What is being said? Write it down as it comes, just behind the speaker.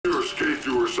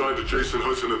assigned to Jason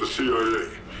Hudson at the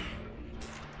CIA.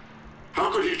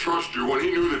 How could he trust you when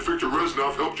he knew that Victor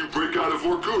Reznov helped you break out of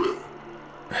Vorkuta?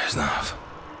 Reznov.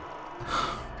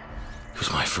 He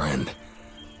was my friend.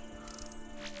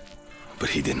 But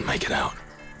he didn't make it out.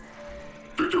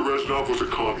 Victor Reznov was a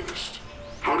communist.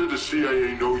 How did the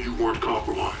CIA know you weren't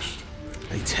compromised?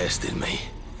 They tested me.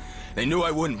 They knew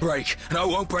I wouldn't break, and I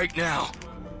won't break now.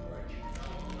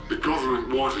 The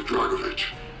government wanted Dragovich.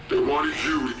 They wanted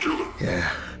you to kill him.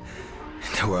 Yeah.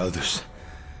 And there were others.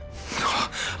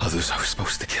 Others I was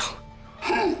supposed to kill.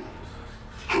 Who?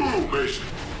 Who, Mason?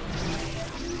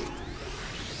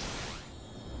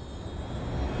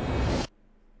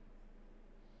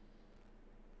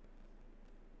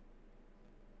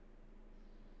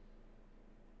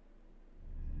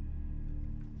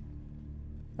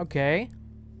 Okay.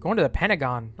 Going to the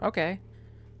Pentagon. Okay.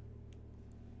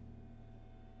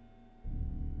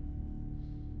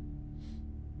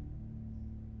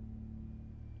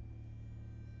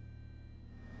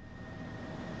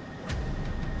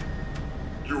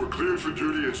 You were cleared for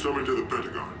duty and summoned to the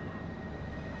Pentagon.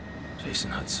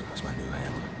 Jason Hudson was my new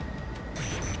handler.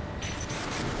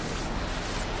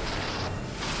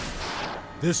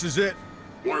 This is it.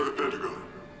 Why the Pentagon?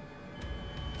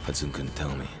 Hudson couldn't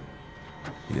tell me.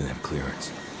 He didn't have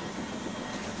clearance.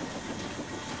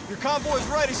 Your convoy's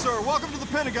ready, sir. Welcome to the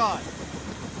Pentagon.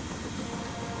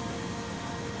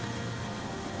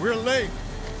 We're late.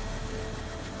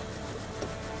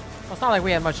 Well, it's not like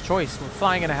we had much choice. We're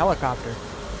flying in a helicopter.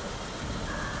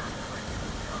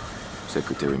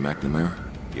 Secretary McNamara?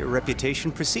 Your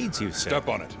reputation precedes you, sir. Step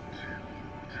on it.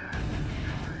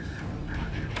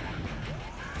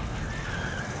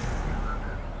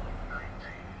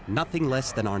 Nothing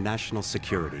less than our national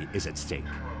security is at stake.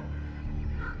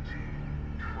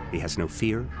 He has no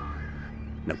fear,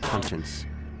 no conscience,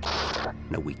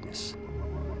 no weakness.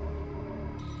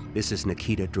 This is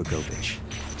Nikita Dragovich.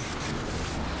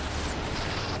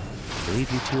 I believe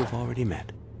you two have already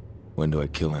met. When do I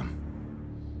kill him?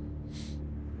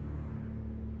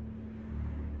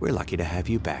 We're lucky to have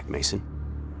you back, Mason.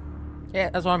 Yeah,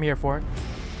 that's what I'm here for.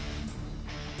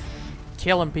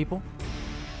 Killing people.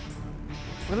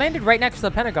 We landed right next to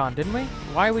the Pentagon, didn't we?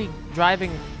 Why are we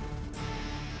driving?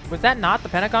 Was that not the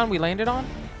Pentagon we landed on?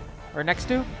 Or next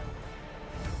to?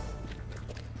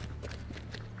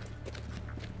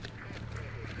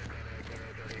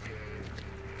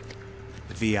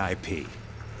 The VIP.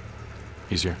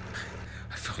 He's here.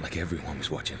 I felt like everyone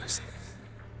was watching us.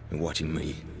 And watching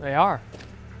me. They are.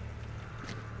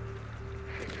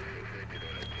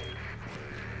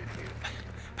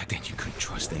 Back then you couldn't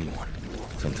trust anyone.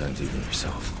 Sometimes even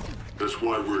yourself. That's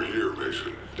why we're here,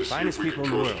 Mason. To see Finest if we people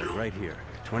can in the trust world, you. right here.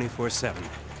 24/7.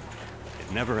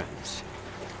 It never ends.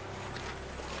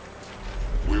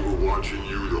 We were watching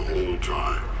you the whole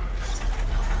time.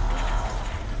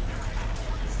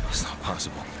 It's not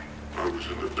possible. I was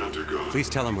in the Pentagon. Please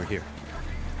tell him we're here.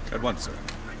 At once, sir.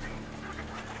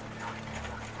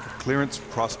 Clearance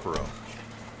Prospero.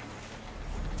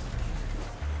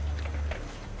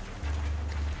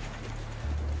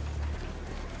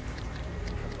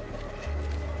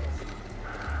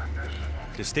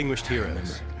 Distinguished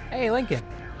heroes. Hey, Lincoln.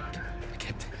 I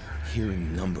kept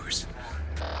hearing numbers.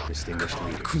 Distinguished I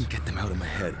leaders. couldn't get them out of my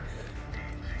head.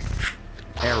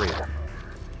 Ariel.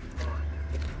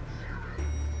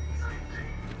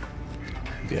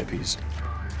 VIPs.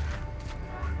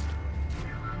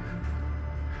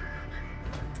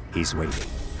 He's waiting.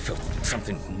 I felt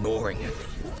something gnawing at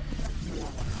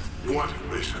me. What,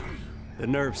 Mason? The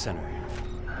nerve center.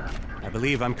 I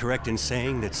believe I'm correct in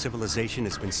saying that civilization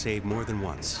has been saved more than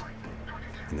once.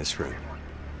 In this room.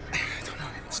 I don't know.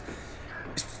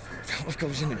 It felt like I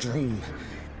was in a dream.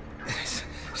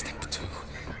 Step 2.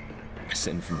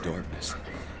 Ascend from darkness.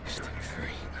 Step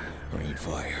 3. Rain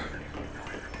fire.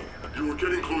 You were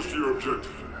getting close to your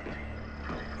objective.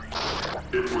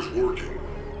 It was working.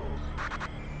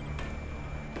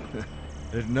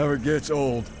 It never gets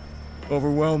old.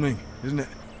 Overwhelming, isn't it?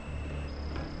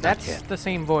 That's the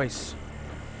same voice.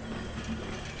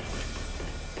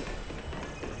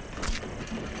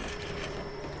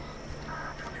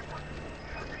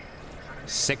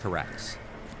 Sycorax.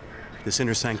 This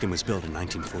inner sanctum was built in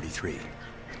 1943.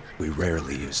 We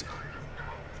rarely use it.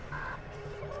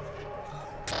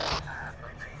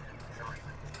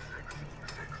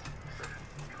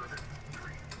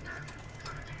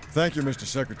 Thank you, Mr.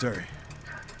 Secretary.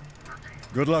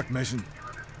 Good luck, Mason.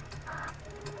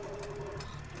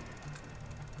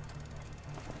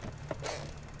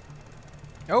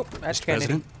 Oh, that's Mr. Kennedy.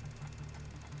 President?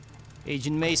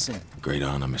 Agent Mason, Great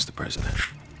honor, Mr. President.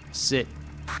 sit.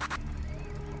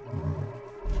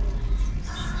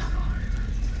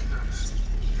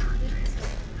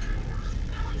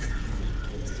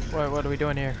 What are we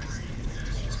doing here?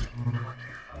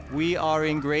 We are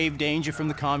in grave danger from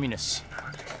the communists.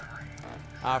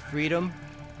 Our freedom,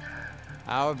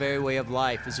 our very way of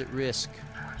life is at risk.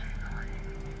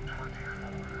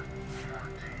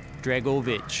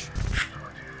 Dragovich.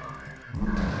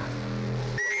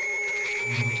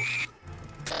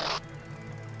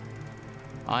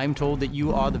 I'm told that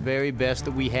you are the very best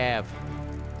that we have.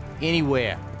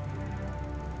 Anywhere.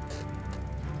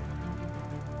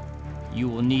 You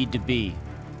will need to be.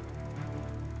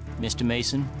 Mr.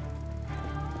 Mason,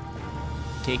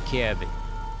 take care of it.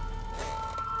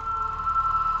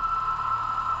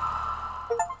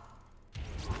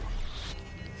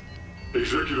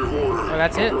 Executive order. Oh,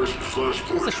 that's it? Operation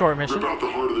Flashpoint. It's a short mission. Rip out the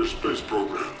heart of their space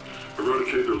program.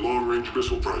 Eradicate their long-range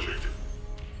missile project.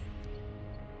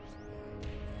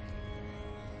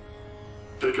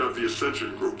 Take out the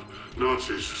Ascension Group.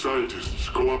 Nazis, scientists,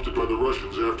 co-opted by the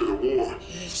Russians after the war.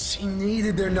 She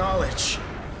needed their knowledge.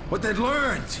 What they'd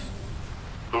learned.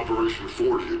 Operation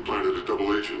 40 had planted a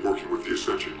double agent working with the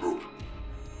Ascension Group.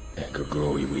 Edgar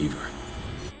Growy Weaver.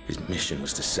 His mission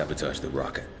was to sabotage the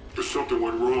rocket. But something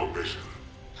went wrong, Mason.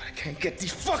 I can't get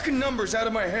these fucking numbers out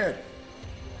of my head.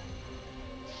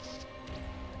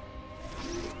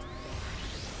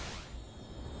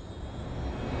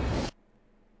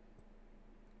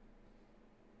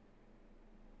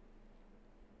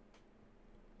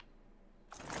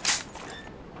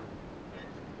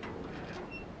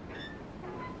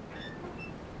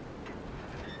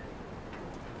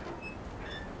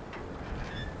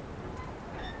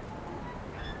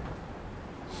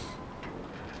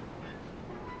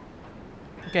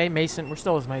 Okay, Mason. We're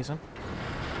still as Mason.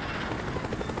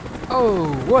 Oh,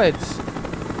 Woods.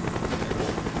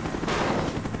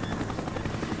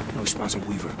 No response on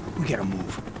Weaver. We gotta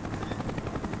move.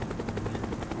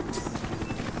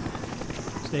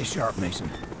 Stay sharp,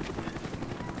 Mason.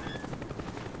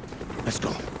 Let's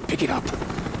go. Pick it up.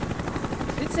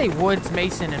 Did say Woods,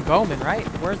 Mason, and Bowman, right?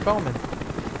 Where's Bowman?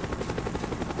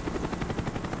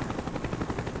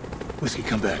 Whiskey,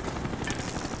 come back.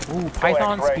 Ooh,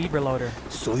 Python speed reloader.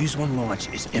 Soyuz 1 launch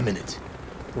is imminent.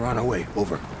 We're on our way.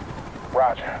 Over.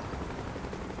 Roger.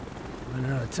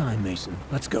 Running out of time, Mason.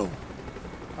 Let's go.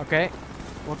 Okay.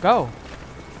 Well, go.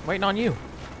 Waiting on you.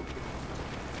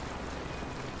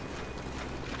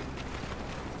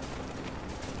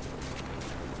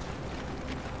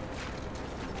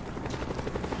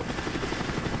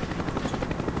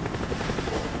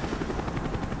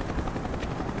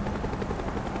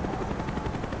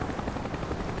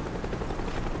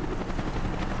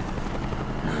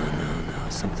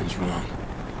 Something's wrong.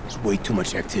 There's way too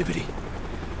much activity.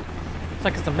 It's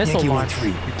like it's a missile Yankee launch.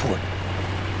 1-3, report.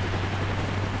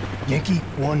 Yankee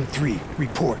 1-3,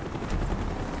 report.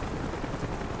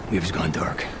 Weaver's gone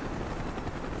dark.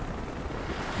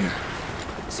 Here,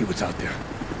 see what's out there.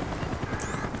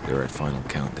 They're at final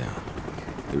countdown.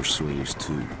 There's Soyuz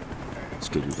 2,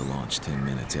 scheduled to launch 10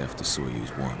 minutes after Soyuz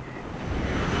 1.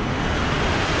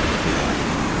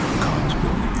 Comms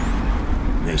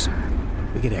building. Mason,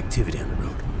 we get activity on the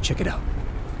road. Check it out.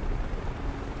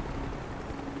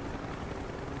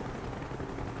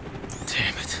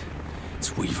 Damn it.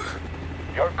 It's Weaver.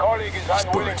 Your colleague is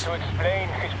unwilling Spurs. to explain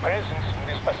his presence in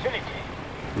this facility.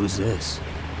 Who's this?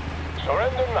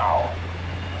 Surrender now,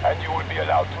 and you will be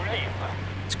allowed to leave.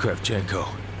 It's Kravchenko.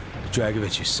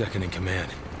 Dragovich is second in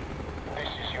command. This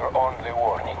is your only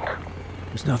warning.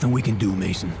 There's nothing we can do,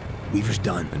 Mason. Weaver's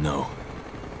done. I know.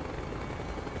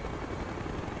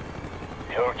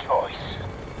 Your choice.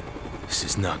 This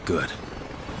is not good.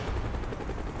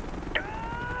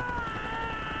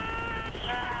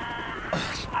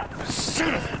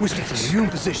 Whiskey, you're in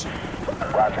position.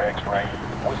 Roger, X-ray.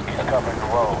 Whiskey's covering the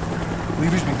road.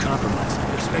 Weaver's been compromised.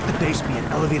 Expect the base to be an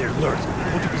elevated alert.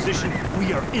 Hold your position.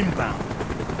 We are inbound.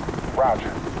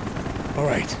 Roger. All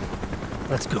right.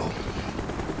 Let's go.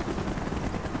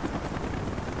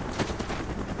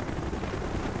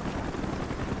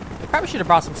 Probably should have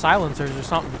brought some silencers or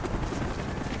something.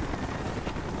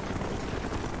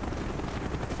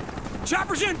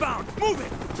 Chopper's inbound! Move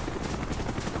it!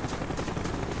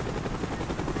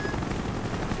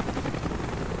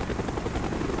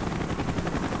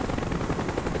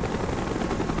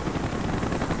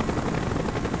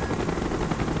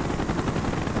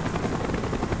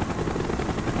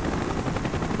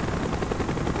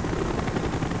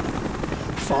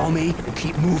 Follow me and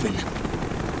keep moving.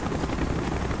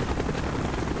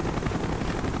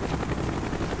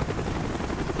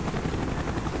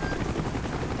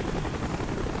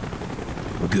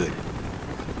 We're good.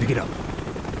 Pick it up.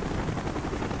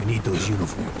 We need those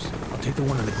uniforms. I'll take the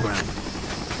one on the ground.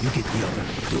 You get the other.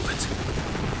 Do it.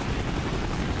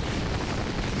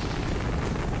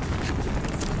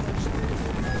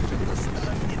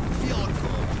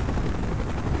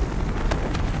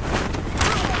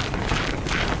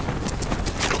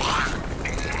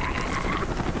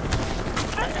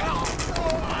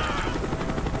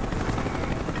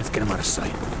 of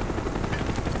sight.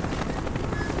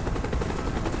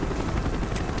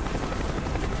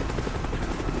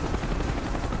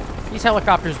 These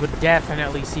helicopters would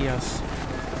definitely see us.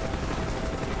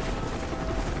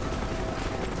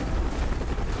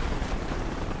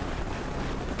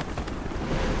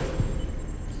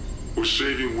 Was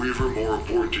saving Weaver more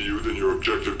important to you than your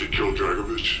objective to kill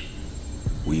Dragovich?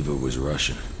 Weaver was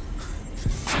Russian.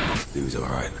 He was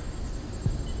alright.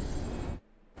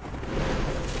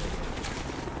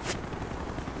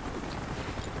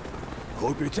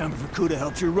 Hope your time for Kuda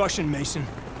helped your Russian, Mason.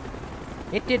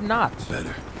 It did not.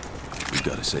 Better. We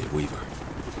gotta save Weaver.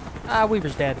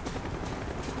 Weaver's dead.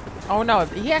 Oh no,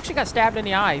 he actually got stabbed in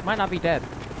the eye. He might not be dead.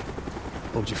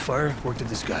 Hold your fire, work to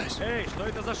disguise. Эй, что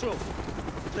это за шум?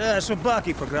 Да,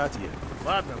 собаки по гратье.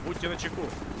 Ладно, будьте начеку.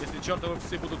 Если чертовы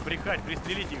псы будут брехать,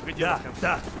 пристрелите их и дело с концом.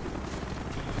 Да.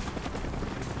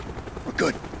 We're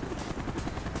good.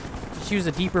 Just use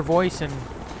a deeper voice and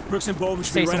Brooks and Bowman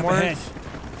should say be right some up ahead. words.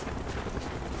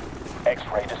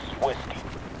 X-ray, this is Whiskey.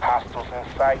 Hostiles in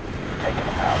sight. Taking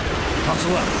them out.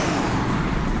 Hustle up.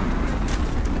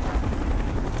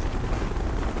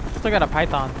 Still got a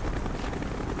Python.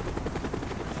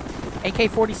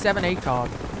 AK-47 ACOG.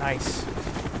 Nice.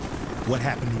 What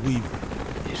happened to Weaver?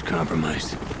 He's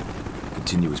compromised.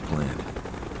 Continue as planned.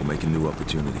 We'll make a new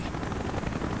opportunity.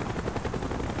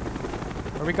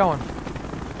 Where are we going?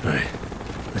 All right,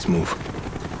 let's move.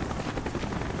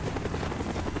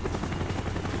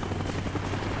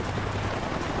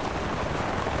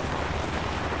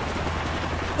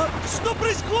 Что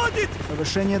происходит?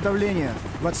 Повышение давления.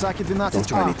 В отсаке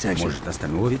 12А. Может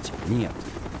остановить? Нет.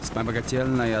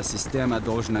 Вспомогательная система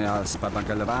должна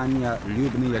вспомогательная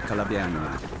любые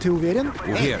колебания. Ты уверен?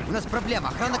 Уверен. У нас проблема.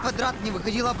 Охрана квадрат не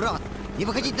выходила обратно. Не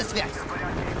выходить на связь.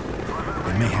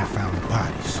 They may have found the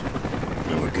bodies.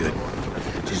 No, we're good.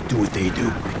 Just do what they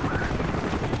do.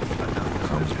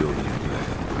 Comms building up ahead.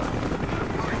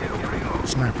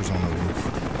 Snipers on the roof.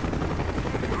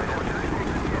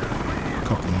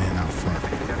 Couple men out front.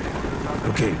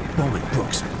 Okay, Bowman,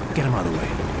 Brooks, get him out of the way.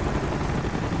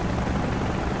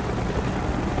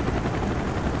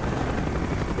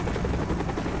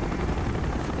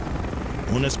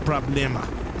 У нас проблема.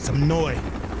 Со мной.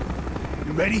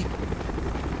 You ready?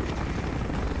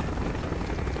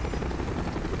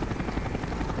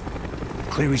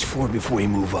 Clear each floor before we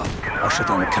move up. I'll shut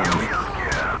down the camera.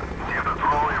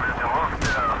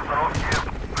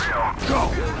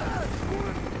 Go!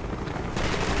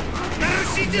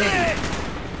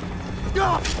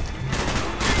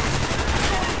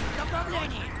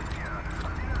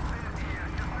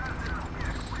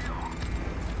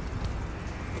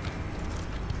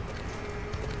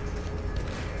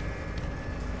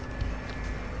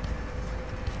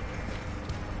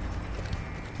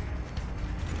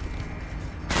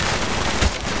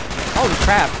 Holy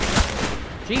crap.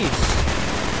 Jeez.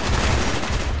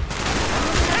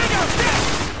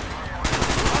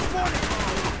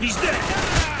 He's dead.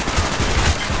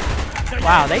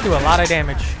 Wow, they do a lot of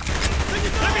damage.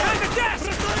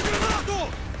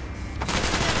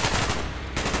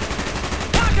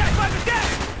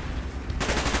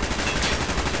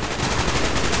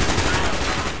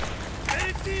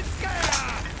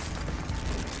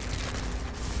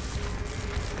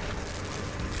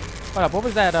 What up? What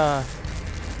was that,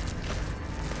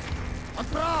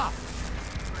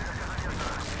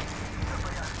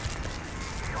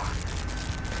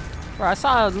 Bro, I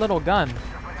saw a little gun.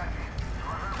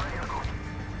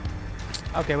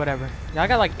 Okay, whatever. Yeah, I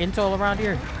got like intel around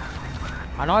here.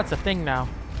 I know it's a thing now.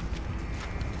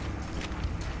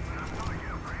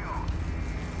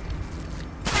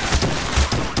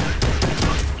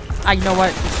 You know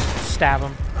what? Just stab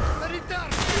him.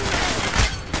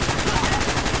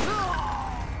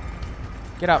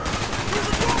 Get up.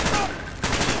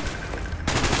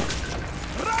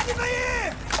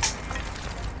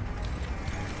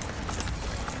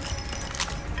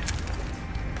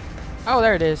 Oh,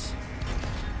 there it is.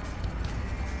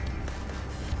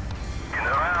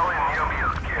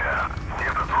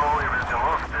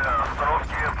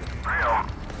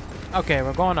 Okay,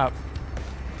 we're going up.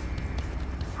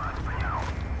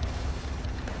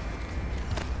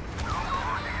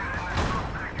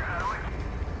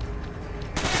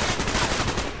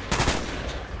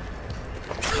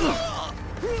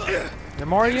 There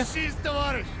more of you?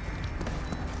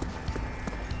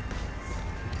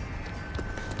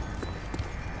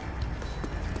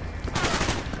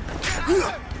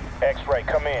 X-ray,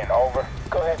 come in. Over.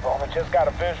 Go ahead, Bowman. Just got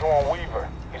a visual on Weaver.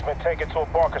 He's been taken to a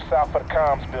bunker south of the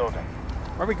comms building.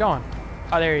 Where are we going?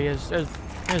 Oh, there he is. There's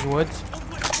Woods.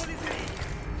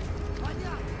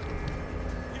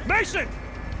 Mason!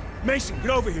 Mason, get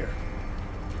over here.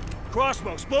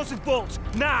 Crossbow, explosive bolts,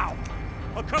 now!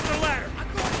 I'll cover the ladder.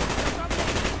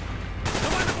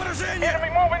 Enemy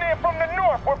moving in from the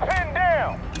north. We're pinned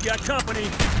down. You got company.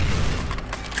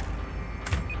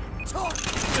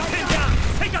 They're pinned down.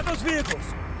 Take out those vehicles.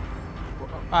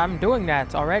 I'm doing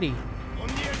that already.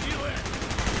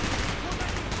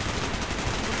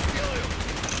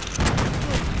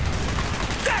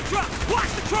 That truck!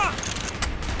 Watch the truck!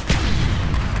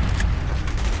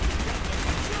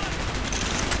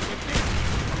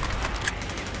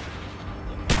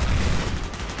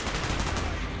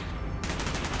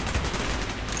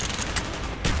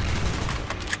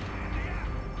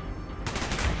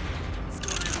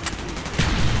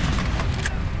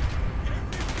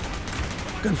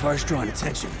 Gunfire's drawing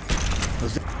attention.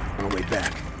 Those on the way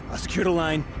back. I'll secure the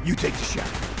line, you take the shot.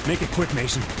 Make it quick,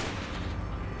 Mason.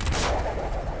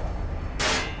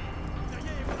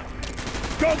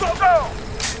 Go, go, go!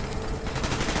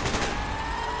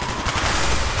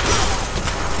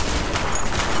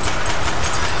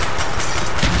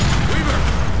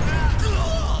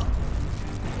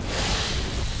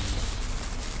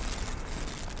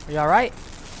 Are you alright?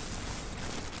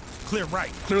 Clear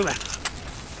right, clear left.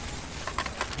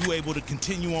 You able to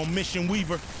continue on mission,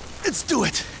 Weaver? Let's do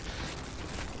it!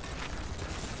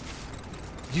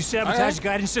 Did you sabotage the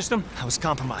guidance system? I was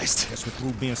compromised. Guess we're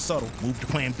through being subtle. Move to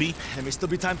plan B. There may still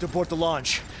be time to abort the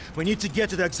launch. We need to get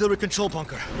to the auxiliary control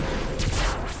bunker.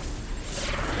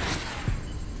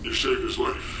 You saved his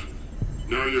life.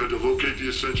 Now you had to locate the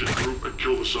Ascension group and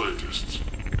kill the scientists.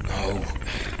 No.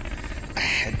 I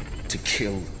had to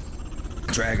kill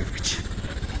Dragovich.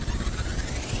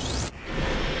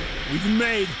 We've been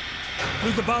made.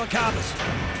 Move the balaclavas.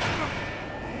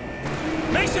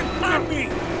 Mason, on me!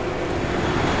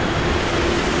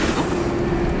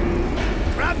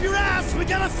 Grab your ass! We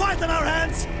got a fight on our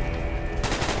hands!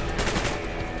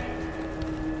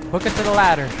 Hook it to the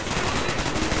ladder.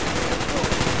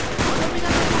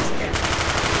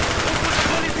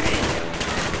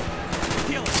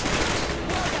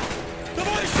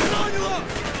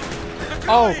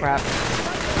 Oh crap.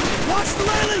 Watch the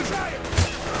railing!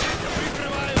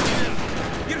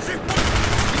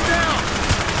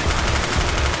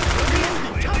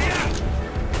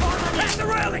 Pass the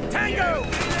railing! Tango!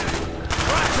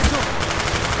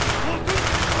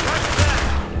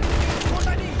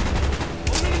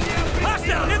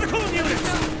 Hostile! Near the cooling units!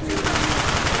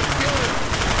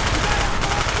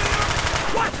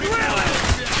 Watch the railing!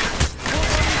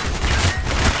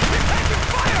 Taking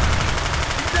fire!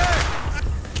 He's dead!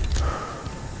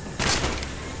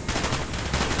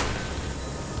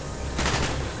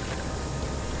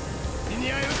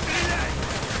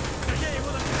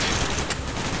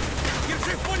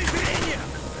 Держи в поле зрения!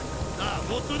 Да,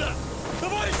 вот туда!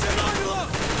 Товарищ Ранило!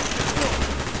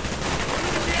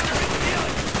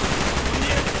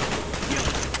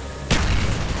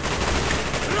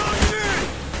 Раненый!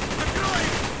 Закрой!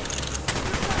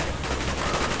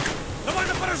 Давай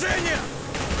на поражение!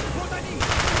 Вот они!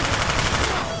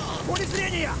 Поле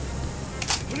зрения!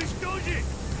 Уничтожи!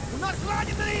 У нас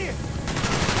раненые!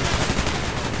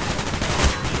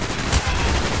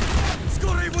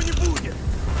 Скоро его не будет!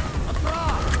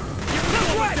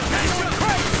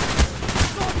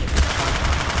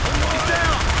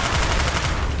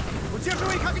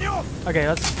 Okay,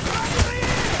 let's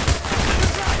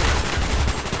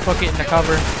hook it in the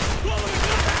cover.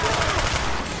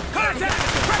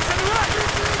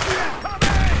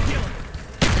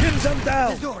 Pins them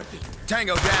down!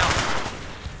 Tango down.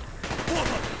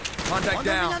 Contact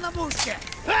down.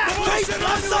 Face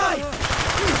left side!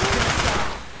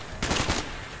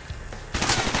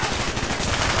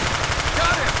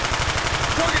 Got him.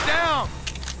 Target down.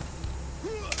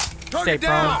 Target Stay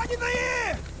down. prone.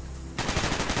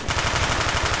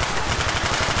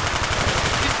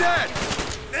 He's dead.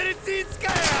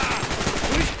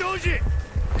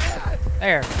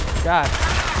 There. God.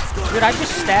 Dude, I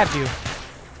just stabbed you.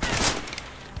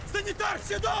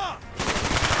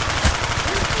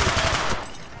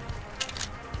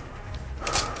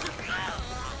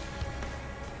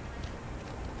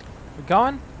 We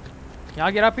going?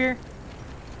 Y'all get up here?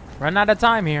 Running out of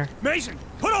time here. Mason,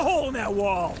 put a hole in that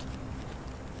wall!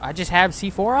 I just have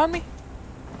C4 on me?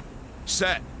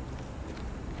 Set.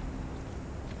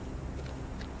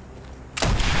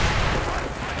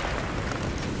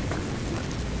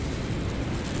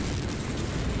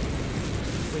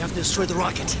 We have to destroy the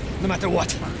rocket, no matter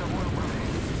what.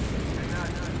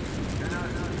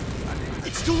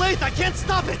 It's too late, I can't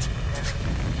stop it!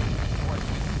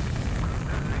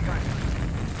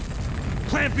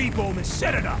 Plan B, Bowman,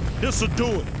 set it up! This'll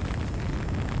do it.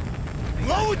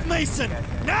 Load, Mason!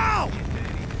 Now!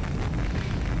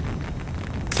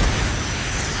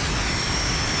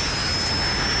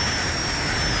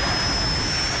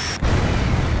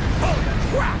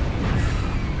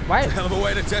 Why? Hell of a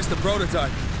way to test the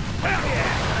prototype.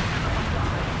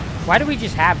 Why do we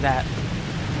just have that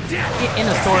in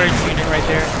a storage unit right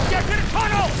there? Get to the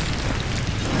tunnel!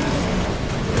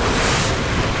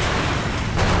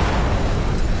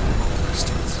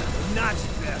 Nazi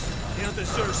bastard. They don't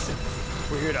deserve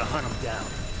sympathy. We're here to hunt them down.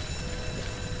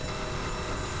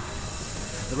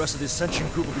 The rest of the Ascension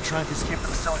group will be trying to escape the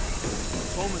facility.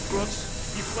 Bowman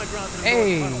Brooks, you flank around to the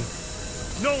Hey. north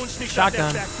tunnel. No one sneaks out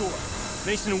that back door.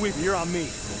 Mason and Weaver, you're on me.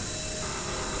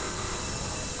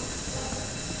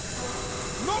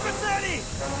 No Mazzani!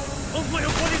 On voit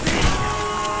au point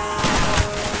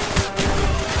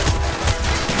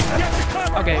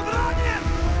Okay.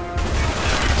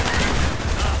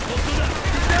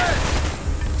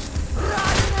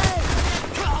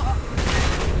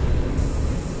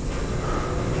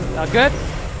 Good?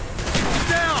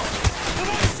 Down!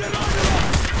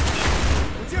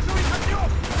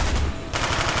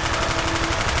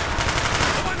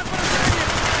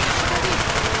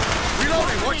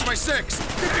 Reloading, watch my 6.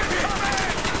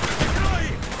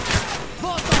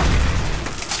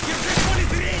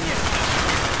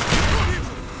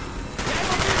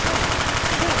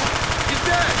 He's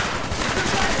dead!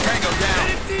 Tango down!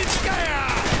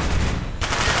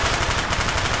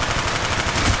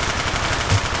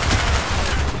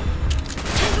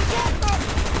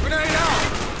 Grenade out!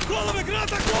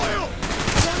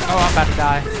 Oh, I'm about to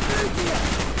die.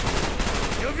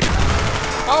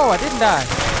 Oh, I didn't die.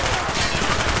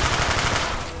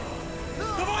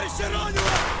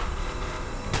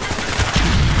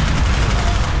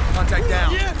 Contact down.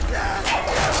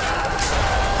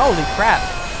 Holy crap.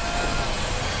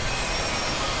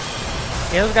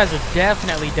 Yeah, those guys are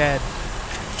definitely dead.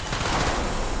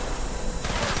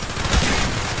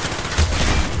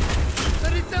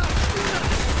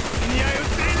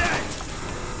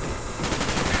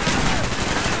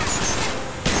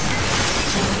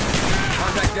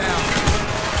 Contact down.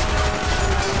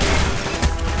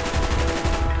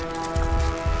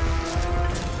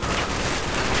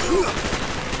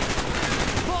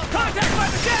 Contact by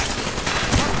the deck!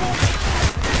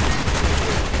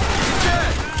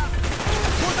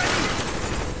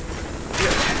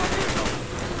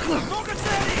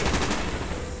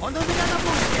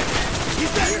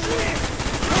 He's dead! He's dead!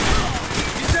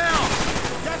 He's down!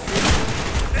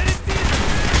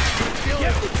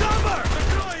 Get the cover!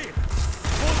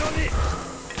 Hold on it!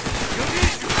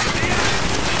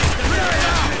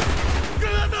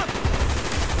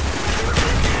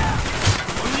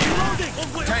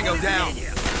 Tango down.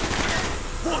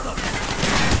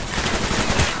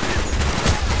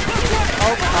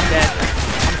 Oh, I'm dead.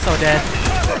 I'm so dead.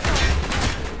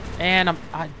 And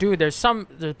dude, there's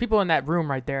people in that room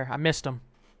right there. I missed them.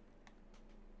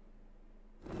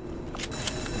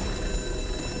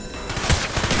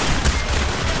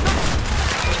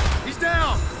 He's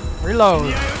down.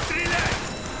 Reload.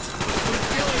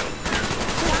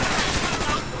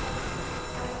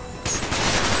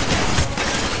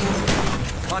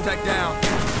 Contact down.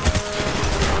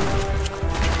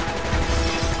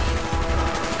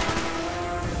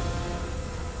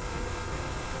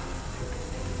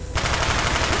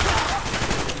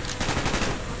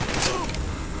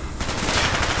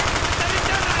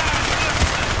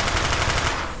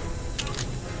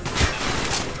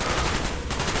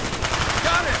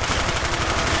 Got it.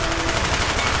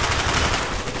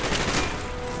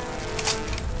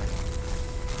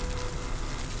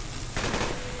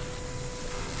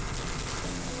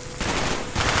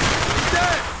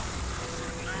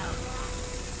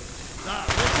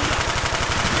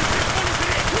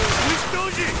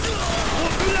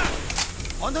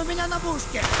 Он у меня на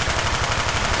пушке.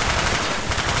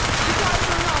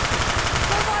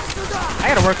 I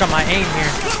gotta work on my aim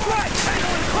here.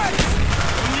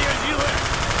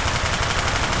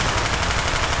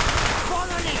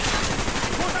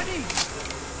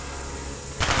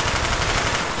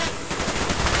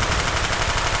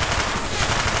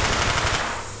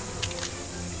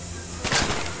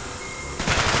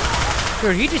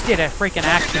 Dude, he just did a freaking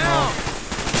action roll.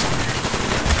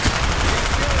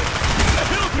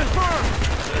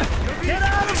 Get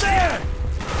out of there!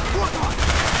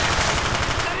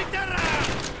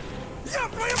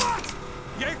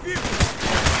 Я их вижу!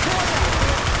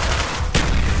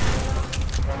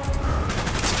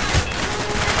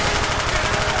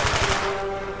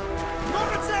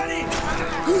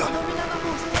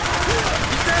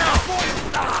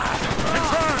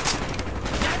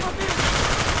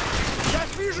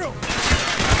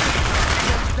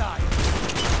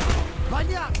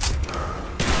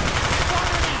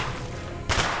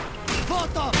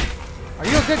 Are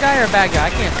you a good guy or a bad guy? I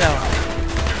can't tell.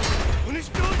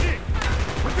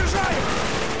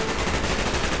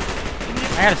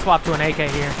 I gotta swap to an AK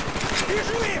here.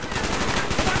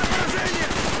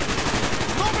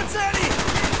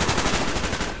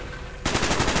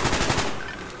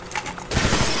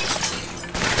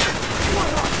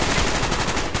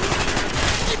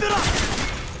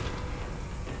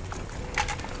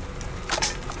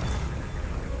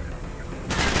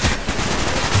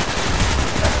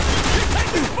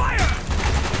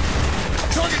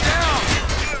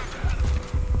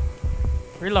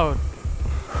 Reload.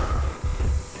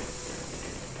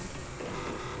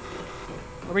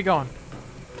 Where we going?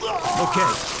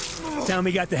 Okay. Time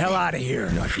we got the hell out of here.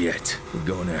 Not yet. We're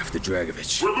going after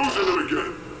Dragovich. We're losing him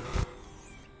again.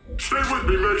 Stay with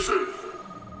me, Mason.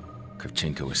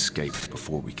 Kravchenko escaped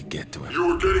before we could get to him. You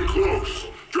were getting close.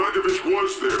 Dragovich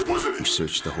was there, wasn't he? We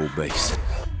searched the whole base.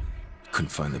 Couldn't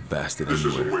find the bastard This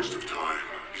anywhere. is a waste of time.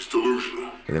 He's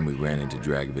delusional. And then we ran into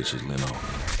Dragovich's limo.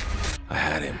 I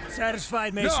had him.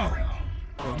 Satisfied, Mason?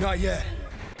 No, not yet.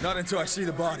 Not until I see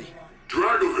the body.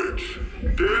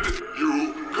 Dragovich, did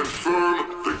you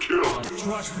confirm the kill?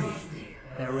 Trust me.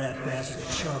 That rat bastard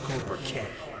charcoal briquette.